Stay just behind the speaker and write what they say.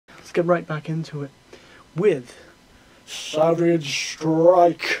let's get right back into it with Savage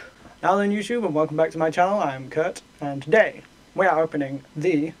Strike. Now then, YouTube, and welcome back to my channel. I am Curt, and today we are opening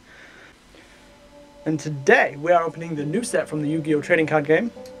the new set from the Yu-Gi-Oh trading card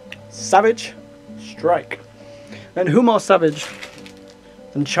game, Savage Strike. And who more savage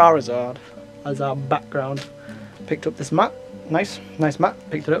than Charizard as our background? Picked up this mat, nice mat,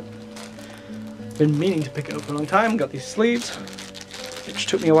 picked it up. Been meaning to pick it up for a long time. Got these sleeves, which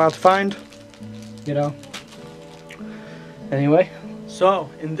took me a while to find, you know. Anyway, so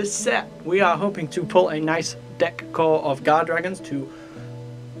in this set we are hoping to pull a nice deck core of guard dragons to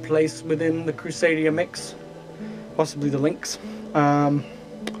place within the Crusadia mix, possibly the links.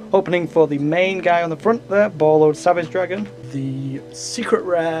 Opening for the main guy on the front there, Ballowed Savage Dragon, the secret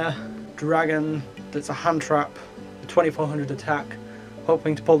rare dragon that's a hand trap, 2400 attack,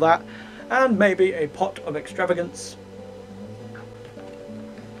 hoping to pull that, and maybe a pot of extravagance.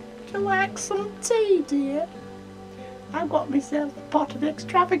 Would you like some tea, dear? I've got myself a pot of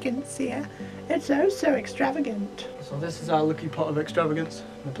extravagance here. It's oh so extravagant. So this is our lucky pot of extravagance.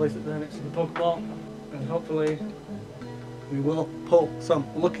 I'm going to place it there next to the Pokeball, and hopefully we will pull some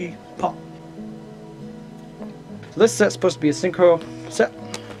lucky pot. So this set's supposed to be a synchro set,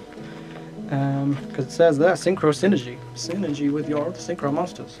 because it says there, synchro synergy. Synergy with your other synchro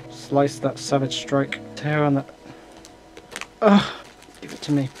monsters. Slice that Savage Strike. Tear on that. Ugh, give it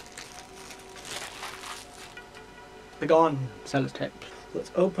to me. They're gone. Sellotape.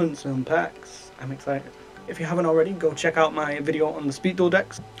 Let's open some packs. I'm excited. If you haven't already, go check out my video on the Speed Duel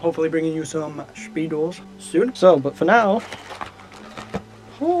decks. Hopefully bringing you some Speed Duels soon. So, but for now,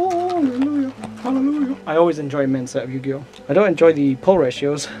 hallelujah, hallelujah. I always enjoy a main set of Yu-Gi-Oh! I don't enjoy the pull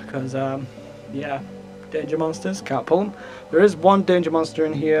ratios, because, yeah, danger monsters, can't pull them. There is one danger monster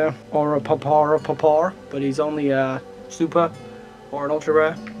in here, or a Papar, but he's only a super or an ultra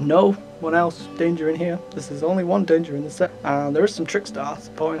rare. No one else danger in here. This is only one danger in the set. There is some Trickstar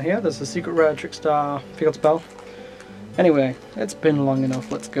support in here. There's a secret rare Trickstar field spell. Anyway, it's been long enough.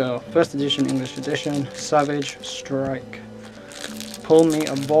 Let's go. First edition, English edition, Savage Strike. Pull me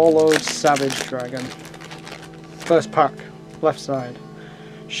a Ballowed Savage Dragon. First pack, left side.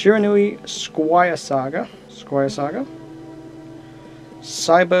 Shiranui Squire Saga.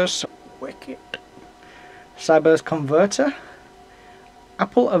 Cyber's Wicked. Cyber's Converter.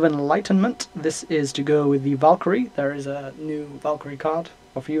 Apple of Enlightenment. This is to go with the Valkyrie. There is a new Valkyrie card,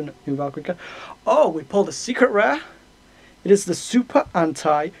 or a few new Valkyrie cards. Oh, we pulled a secret rare. It is the Super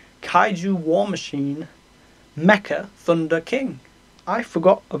Anti-Kaiju War Machine Mecha Thunder King. I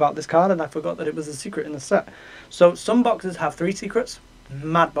forgot about this card, and I forgot that it was a secret in the set. So some boxes have 3 secrets,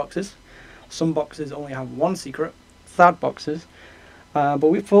 mad boxes. Some boxes only have 1 secret, sad boxes. But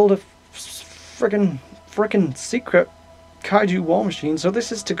we pulled a freaking secret Kaiju War Machine, so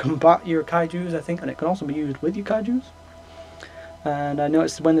this is to combat your Kaijus, I think, and it can also be used with your Kaijus. And I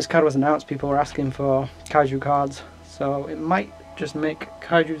noticed when this card was announced, people were asking for Kaiju cards, so it might just make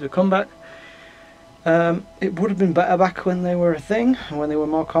Kaijus a comeback. It would have been better back when they were a thing, when they were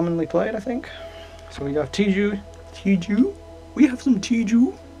more commonly played, I think. So we have Tiju. We have some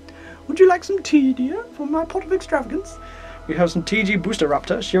Tiju. Would you like some tea, dear, for my pot of extravagance? We have some TG Booster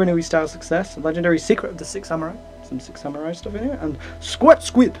Raptor, Shiranui Style Success, Legendary Secret of the Six Samurai. Some Six Samurai stuff in here, and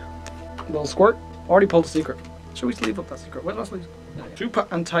Squid. Little Squirt. Already pulled a secret. Should we sleeve up that secret? Where's my sleeves? Super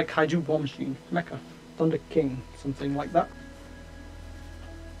Anti-Kaiju War Machine. Mecha. Thunder King. Something like that.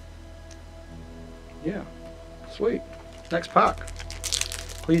 Yeah. Sweet. Next pack.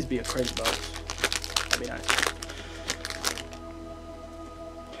 Please be a crazy box. That'd be nice.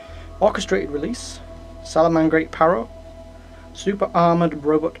 Orchestrated Release. Salamangrate Paro. Super Armored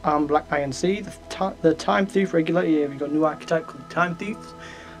Robot Arm Black INC, the Time Thief regular. Here we've got a new archetype called Time Thieves.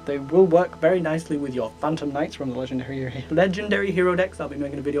 They will work very nicely with your Phantom Knights from the Legendary Hero decks. I'll be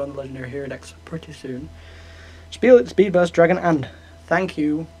making a video on the Legendary Hero decks pretty soon. Speed Burst Dragon, and thank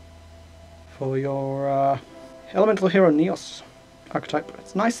you for your Elemental Hero Neos archetype.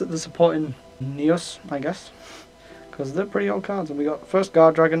 It's nice that they're supporting Neos, I guess, because they're pretty old cards. And we got first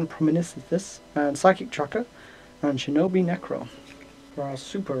Guard Dragon, Prometheus, and Psychic Tracker, and Shinobi Necro for our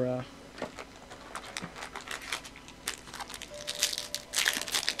super rare.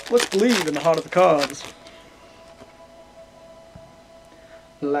 Let's believe in the heart of the cards,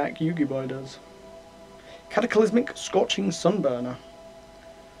 like Yugi Boy does. Cataclysmic Scorching Sunburner.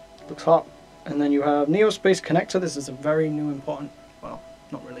 Looks hot. And then you have Neo Space Connector. This is a very new important, well,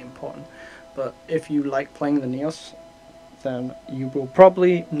 not really important, but if you like playing the Neos, then you will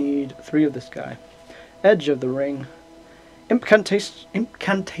probably need 3 of this guy. Edge of the Ring,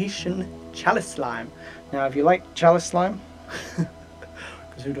 Incantation Chalice Slime. Now if you like Chalice Slime,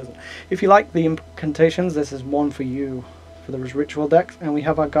 because who doesn't? If you like the incantations, this is one for you for the ritual decks. And we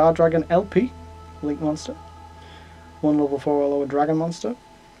have our Guard Dragon LP, Link Monster. 1 level 4 or lower Dragon Monster.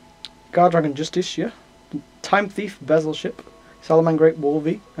 Guard Dragon Justicia, Time Thief Bezel Ship, Salamangreat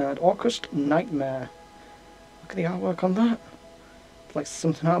Wolvie, and Orcust Nightmare. Look at the artwork on that. It's like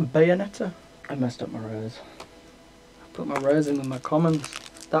something out of Bayonetta. I messed up my rares. I put my rares in with my commons.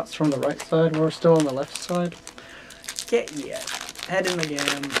 That's from the right side, we're still on the left side. Get your head in the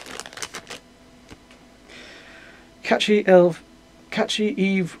game. Catchy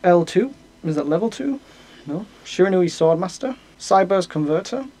Eve L2. Is that level 2? No. Shiranui Swordmaster. Cyber's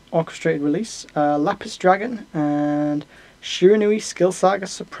Converter. Orchestrated Release. Lapis Dragon. And Shiranui Skill Saga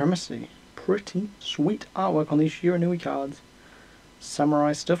Supremacy. Pretty sweet artwork on these Shiranui cards.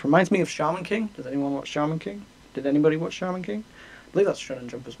 Samurai stuff. Reminds me of Shaman King. Does anyone watch Shaman King? Did anybody watch Shaman King? I believe that's Shonen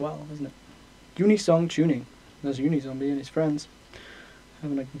Jump as well, isn't it? Unisong Tuning. There's Unizombie and his friends.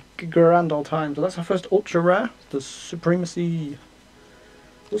 Having a grand old time. So that's our first ultra rare. The Supremacy.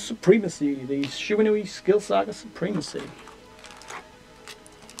 The Supremacy. The Shiranui Skill Saga Supremacy.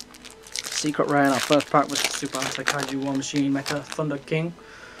 Secret rare in our first pack was Super Anti-Kaiju War Machine Mecha Thunder King.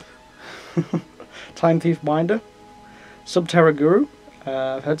 Time Thief Binder. Subterra Guru.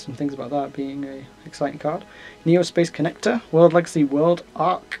 I've heard some things about that being a exciting card. Neo Space Connector. World Legacy World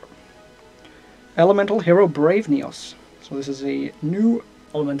Arc. Elemental Hero Brave Neos. So this is a new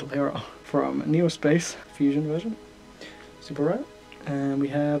Elemental Hero from Neo Space Fusion version. Super rare. And we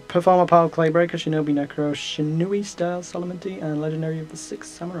have Performer Power Claybreaker, Shinobi Necro, Shinui Style Salamenti, and Legendary of the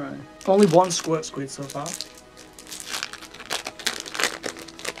Sixth Samurai. Only one Squirt Squid so far.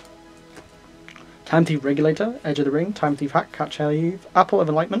 Time Thief Regulator, Edge of the Ring, Time Thief Hack, Catch Eve, Apple of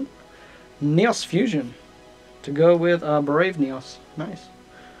Enlightenment, Neos Fusion. To go with our Brave Neos. Nice.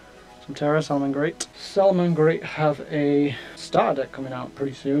 Some Terra, Salamangreat. Salamangreat have a starter deck coming out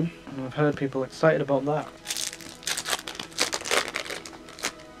pretty soon, and I've heard people excited about that.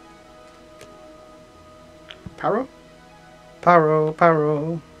 Paro?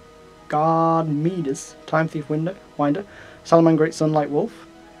 Paro. God Midas, Time Thief Winder, Salamangreat Sunlight Wolf,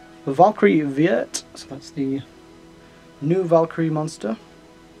 Valkyrie Viet, so that's the new Valkyrie monster.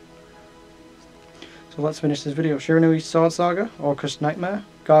 So let's finish this video. Shiranui Sword Saga, Orcust Nightmare,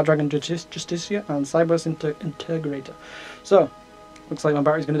 Guard Dragon Justicia, and Cyber's Integrator. So, looks like my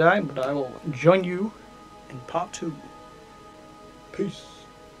battery's going to die, but I will join you in part 2. Peace.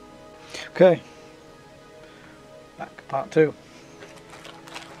 Okay. Back, part 2.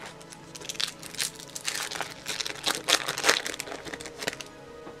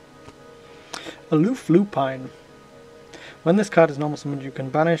 Aloof Lupine. When this card is normal summoned, you can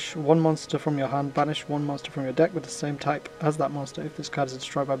banish one monster from your hand, banish one monster from your deck with the same type as that monster if this card is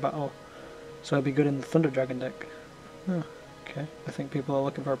destroyed by battle. So it'd be good in the Thunder Dragon deck. Oh, okay, I think people are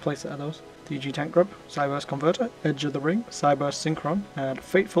looking for a playset of those. DG Tank Grub, Cyber's Converter, Edge of the Ring, Cyber's Synchron, and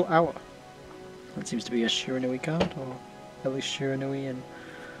Fateful Hour. That seems to be a Shiranui card, or at least Shiranui in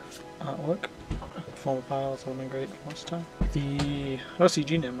artwork. Former Pile, Salamangreat last time. The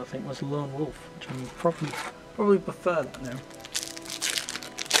OCG name I think was Lone Wolf, which I'm probably prefer that now.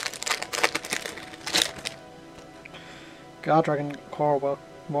 Guard Dragon Core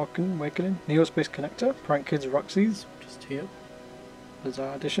Awakening, Neo Space Connector, Prank Kids Roxy's, just here. There's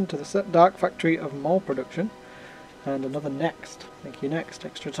our addition to the set, Dark Factory of Mole Production, and another Next. Thank you, Next.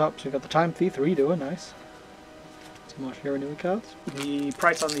 Extra tops, we've got the Time Thief Redoer, nice. Some more Shiranui cards. The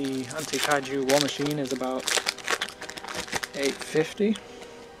price on the Anti-Kaiju War Machine is about $8.50.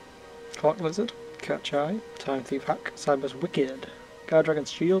 Clock Lizard, Catch Eye, Time Thief Hack, Cyber's Wicked, Guard Dragon's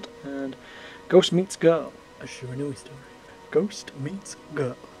Shield, and Ghost Meets Girl, a Shiranui story. Ghost Meets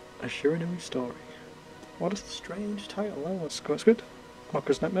Girl, a Shiranui story. What a strange title, that was quite good.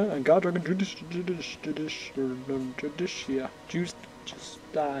 Orcust Nightmare and Guard Dragon Justicia.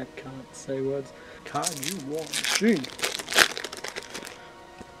 I can't say words. Kaiju War Machine.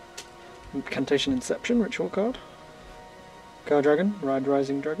 Incantation Inception, Ritual card. Guard Dragon, Ride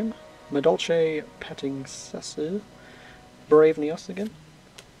Rising Dragon. Medolce Petting Sassy. Brave Neos again.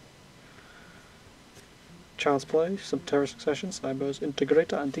 Child's Play, Subterra Succession, Cyber's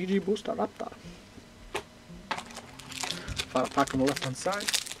Integrator, and TG Booster Raptor. Final pack on the left hand side.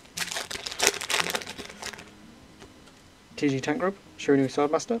 TG Tank Grub, Shiranui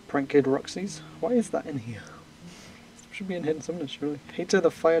Swordmaster, Prank Kid Roxy's. Why is that in here? Should be in Hidden Summon, surely. Hater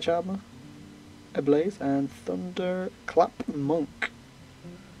the Fire Charmer, Ablaze, and Thunderclap Monk.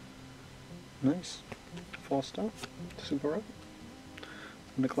 Nice. 4-star. Super rare.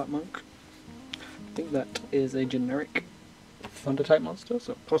 Thunderclap Monk. I think that is a generic Thunder type monster,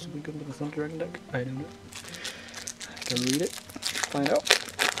 so possibly good with the Thunder Dragon deck. I don't know. I can read it. Find out.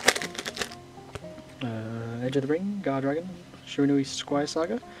 Edge of the Ring, Guard Dragon, Shiranui Squire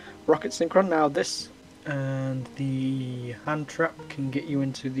Saga, Rocket Synchron. Now this and the hand trap can get you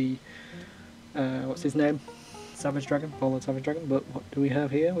into the what's his name? Savage Dragon, Fallen Savage Dragon. But what do we have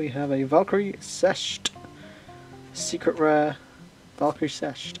here? We have a Valkyrie Sesht secret rare. Valkyrie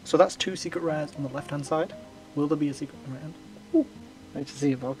Sesht. So that's 2 secret rares on the left hand side. Will there be a secret on the right hand? Ooh, nice to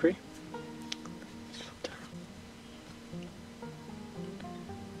see a Valkyrie.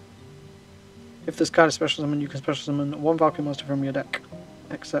 If this card is special summon, you can special summon 1 Valkyrie monster from your deck,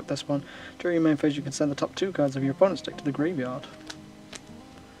 except this one. During your main phase, you can send the top 2 cards of your opponent's deck to the graveyard.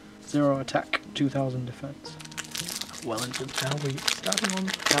 0 attack, 2000 defense. Well into now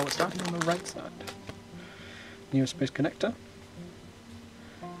we're starting on the right side. Neospace Connector,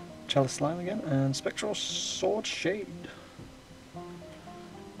 Chalice Slime again, and Spectral Sword Shade.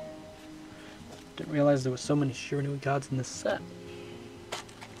 Didn't realise there were so many Shiranui cards in this set.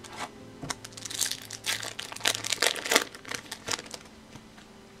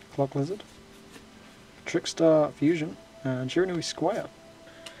 Clock Lizard, Trickstar Fusion, and Shiranui Squire.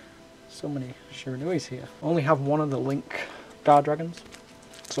 So many Shiranuis here. Only have one of the Link Guard Dragons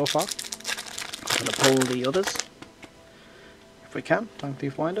so far. I'm going to pull the others if we can. Time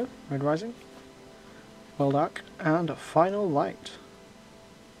Thief Winder, Red Rising, World Arc, and Final Light.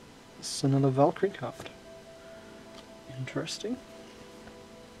 This is another Valkyrie card. Interesting.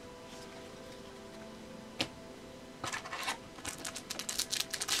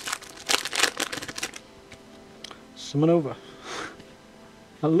 Summon over.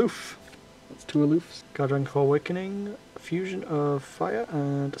 Aloof. That's 2 Aloofs. Guard Dragon Core Awakening, Fusion of Fire,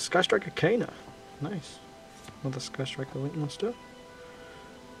 and Sky Striker Kana. Nice. Another Sky Striker Link monster.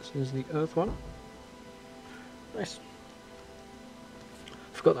 This is the Earth one. Nice.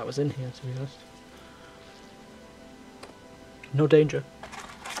 Forgot that was in here, to be honest. No danger.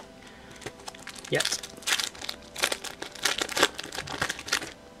 Yet.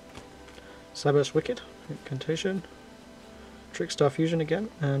 Cyberse Wicked, Incantation, Trickstar Fusion again,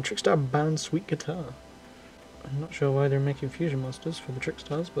 and Trickstar Band Sweet Guitar. I'm not sure why they're making fusion monsters for the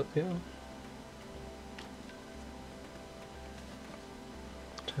Trickstars, but yeah.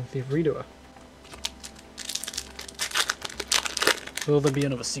 Time Thief Redoer. Will there be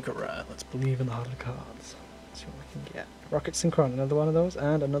another secret rare? Let's believe in the heart of the cards. Let's see what we can get. Rocket Synchron, another one of those,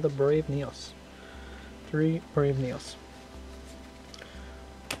 and another Brave Neos. 3 Brave Neos.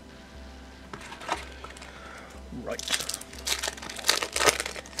 Right.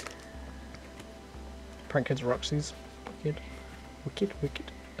 Prank Kids Roxy's.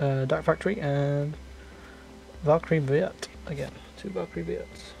 Wicked. Dark Factory and Valkyrie Viet. Again, 2 Valkyrie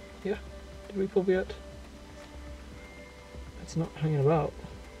Viets. Yeah, did we pull Viet? It's not hanging about.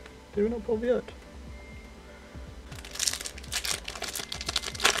 Did we not pull Viet?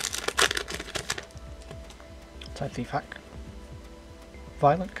 Time Thief Hack.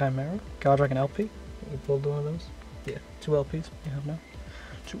 Violent Chimera. Guard Dragon LP. We pulled one of those. Yeah, 2 LPs we have now.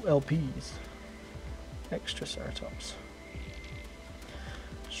 2 LPs. Extra Ceratops.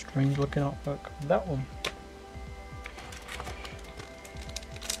 Strange looking artwork. That one.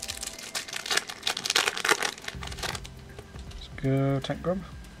 Let's go Tank Grub,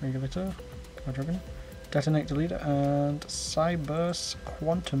 Regulator, Guard Dragon, Detonate Deleter, and Cyberse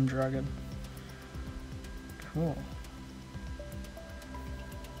Quantum Dragon. Cool.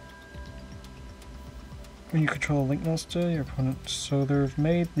 When you control a Link monster, your opponent. So they've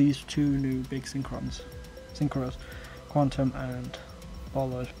made these 2 new big synchros, Quantum and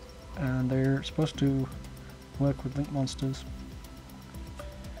Bollard, and they're supposed to work with Link monsters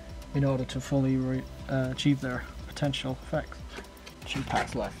in order to fully achieve their potential effects. 2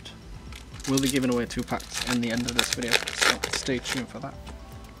 packs left. We'll be giving away 2 packs in the end of this video, so stay tuned for that.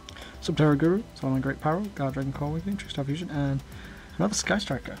 Subterra Guru, Solomon Great Power, Guard Dragon Core Awakening, Trickstar Fusion, and another Sky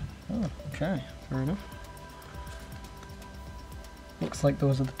Striker. Oh, okay, fair enough. Looks like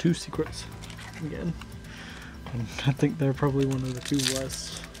those are the 2 secrets I'm getting. And I think they're probably one of the 2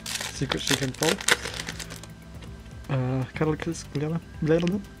 worst secrets you can pull. Catalyst,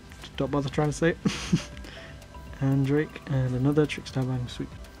 don't bother trying to say it. And Drake, and another Trickstar Bang Sweet.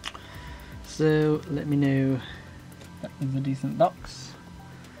 So let me know. That was a decent box.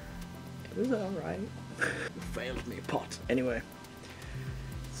 It was alright. Failed me pot. Anyway.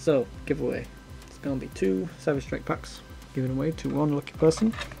 So, giveaway. It's gonna be 2 Savage Strike packs given away to 1 lucky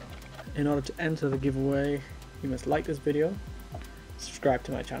person. In order to enter the giveaway, you must like this video, subscribe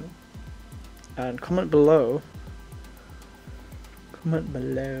to my channel, and comment below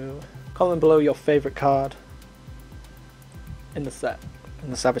your favourite card in the set, in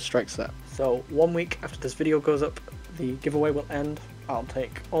the Savage Strike set. So 1 week after this video goes up, the giveaway will end. I'll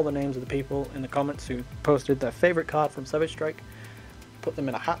take all the names of the people in the comments who posted their favourite card from Savage Strike, put them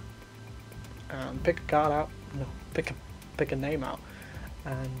in a hat, and pick a card out, no, pick a name out,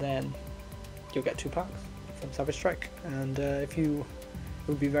 and then you'll get 2 packs from Savage Strike. And it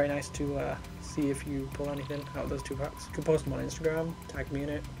would be very nice to see if you pull anything out of those 2 packs. You can post them on Instagram, tag me in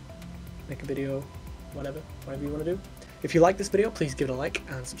it, make a video, whatever you want to do. If you like this video, please give it a like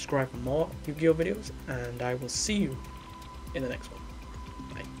and subscribe for more Yu-Gi-Oh videos, and I will see you in the next one.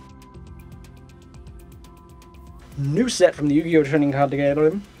 Bye. New set from the Yu-Gi-Oh trading card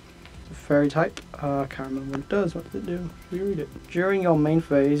game. Fairy type. I can't remember what it does. What does it do? Reread it. During your main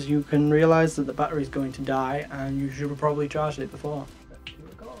phase, you can realize that the battery is going to die, and you should have probably charged it before.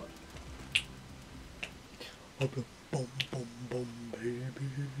 Boom, boom, boom, baby,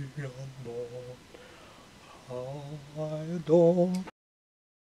 I don't.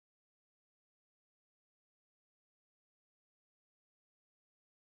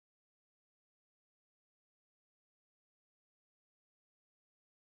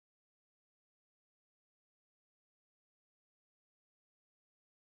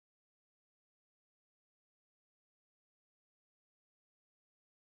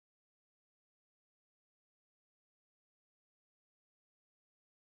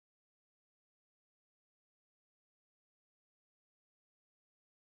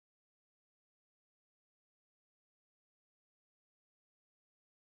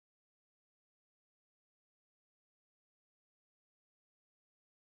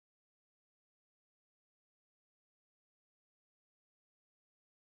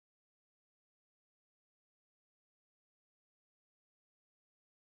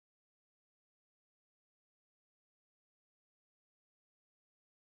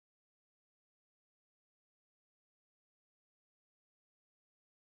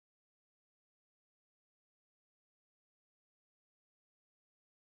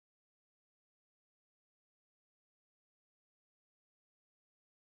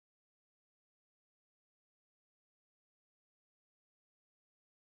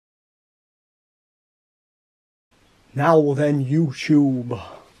 Now then, YouTube,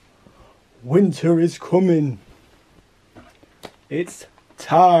 winter is coming. It's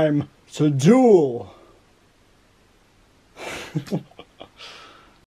time to duel.